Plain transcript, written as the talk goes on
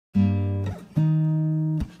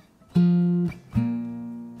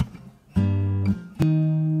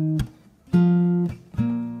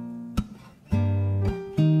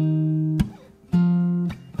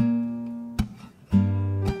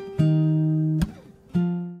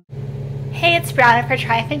Hey, it's Brianna for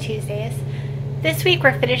Triumphant Tuesdays. This week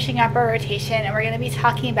we're finishing up our rotation and we're going to be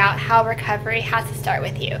talking about how recovery has to start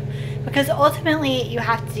with you. Because ultimately you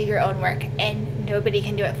have to do your own work and nobody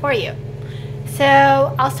can do it for you.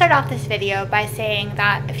 So I'll start off this video by saying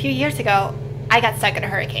that a few years ago I got stuck in a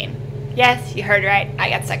hurricane. Yes, you heard right, I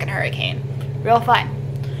got stuck in a hurricane. Real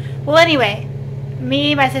fun. Well anyway,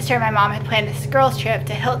 me, my sister, and my mom had planned this girls trip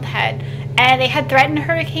to Hilton Head, and they had threatened a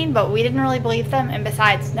hurricane, but we didn't really believe them, and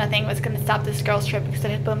besides, nothing was going to stop this girls trip because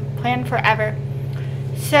it had been planned forever.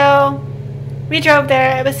 So we drove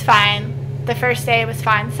there. It was fine. The first day was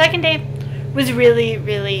fine. The second day was really,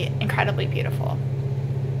 really incredibly beautiful.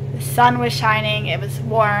 The sun was shining. It was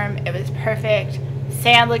warm. It was perfect.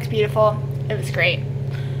 Sand looked beautiful. It was great.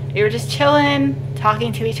 We were just chilling,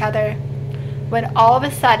 talking to each other, when all of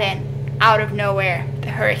a sudden, out of nowhere,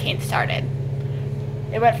 the hurricane started.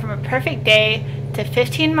 It went from a perfect day to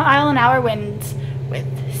 15-mile-an-hour winds with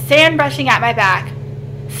sand brushing at my back,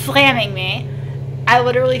 slamming me. I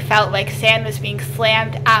literally felt like sand was being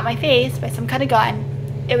slammed at my face by some kind of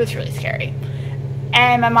gun. It was really scary.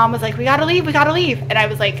 And my mom was like, we gotta leave, we gotta leave. And I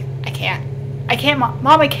was like, I can't,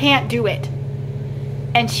 Mom, I can't do it.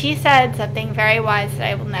 And she said something very wise that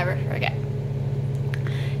I will never forget.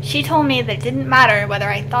 She told me that it didn't matter whether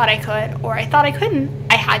I thought I could or I thought I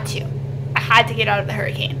couldn't, I had to. I had to get out of the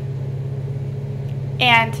hurricane.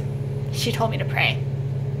 And she told me to pray.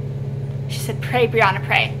 She said, pray, Brianna,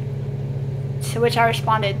 pray. To which I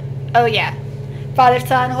responded, oh yeah. Father,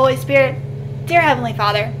 Son, Holy Spirit, dear Heavenly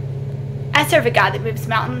Father, I serve a God that moves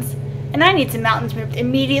mountains, and I need some mountains moved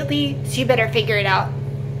immediately, so you better figure it out.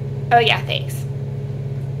 Oh yeah, thanks.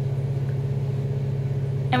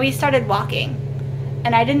 And we started walking,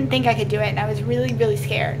 and I didn't think I could do it, and I was really, really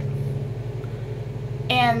scared.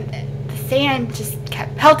 And the sand just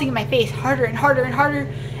kept pelting in my face harder and harder and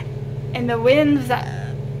harder, and the winds,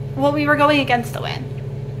 well, we were going against the wind.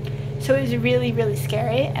 So it was really, really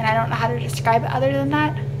scary, and I don't know how to describe it other than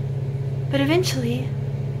that. But eventually,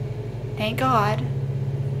 thank God,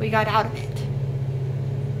 we got out of it.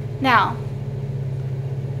 Now,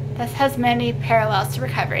 this has many parallels to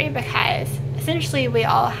recovery because essentially we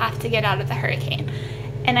all have to get out of the hurricane.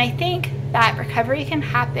 And I think that recovery can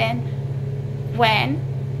happen when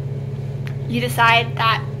you decide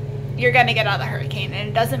that you're going to get out of the hurricane, and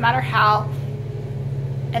it doesn't matter how,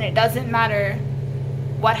 and it doesn't matter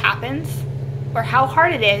what happens or how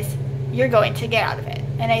hard it is, you're going to get out of it.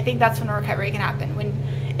 And I think that's when recovery can happen, when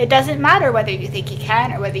it doesn't matter whether you think you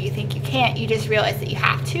can or whether you think you can't, you just realize that you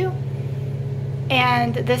have to.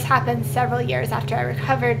 And this happened several years after I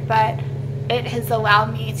recovered, but it has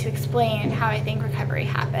allowed me to explain how I think recovery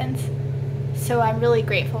happens. So I'm really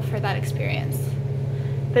grateful for that experience.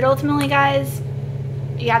 But ultimately, guys,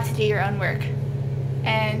 you have to do your own work.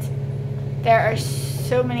 And there are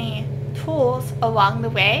so many tools along the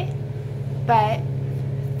way, but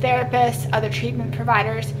therapists, other treatment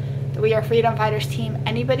providers, the WeRFreEDomFighters team,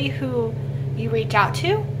 anybody who you reach out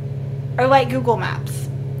to are like Google Maps.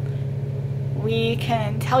 We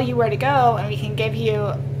can tell you where to go and we can give you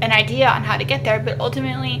an idea on how to get there, but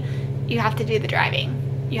ultimately you have to do the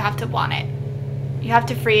driving. You have to want it. You have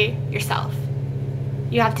to free yourself.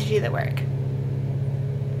 You have to do the work.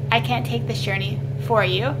 I can't take this journey for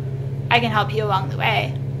you. I can help you along the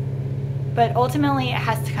way, but ultimately it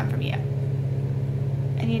has to come from you.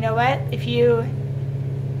 And you know what? If you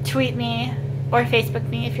tweet me or Facebook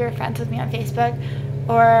me, if you're friends with me on Facebook,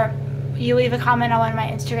 or you leave a comment on one of my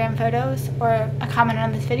Instagram photos or a comment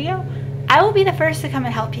on this video, I will be the first to come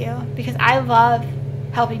and help you because I love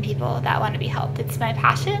helping people that want to be helped. It's my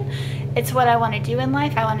passion. It's what I want to do in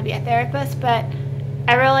life. I want to be a therapist, but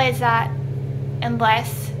I realize that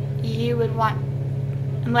unless you want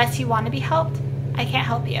to be helped, I can't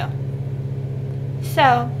help you.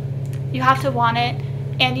 So you have to want it,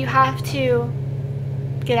 and you have to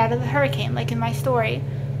get out of the hurricane, like in my story.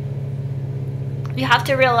 You have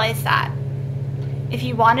to realize that if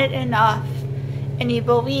you want it enough and you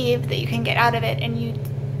believe that you can get out of it and you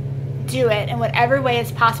do it in whatever way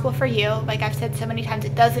is possible for you, like I've said so many times,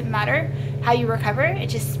 it doesn't matter how you recover, it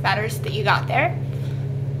just matters that you got there,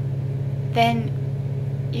 then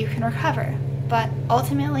you can recover. But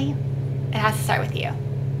ultimately, it has to start with you.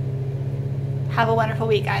 Have a wonderful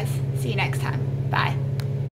week, guys. See you next time. Bye.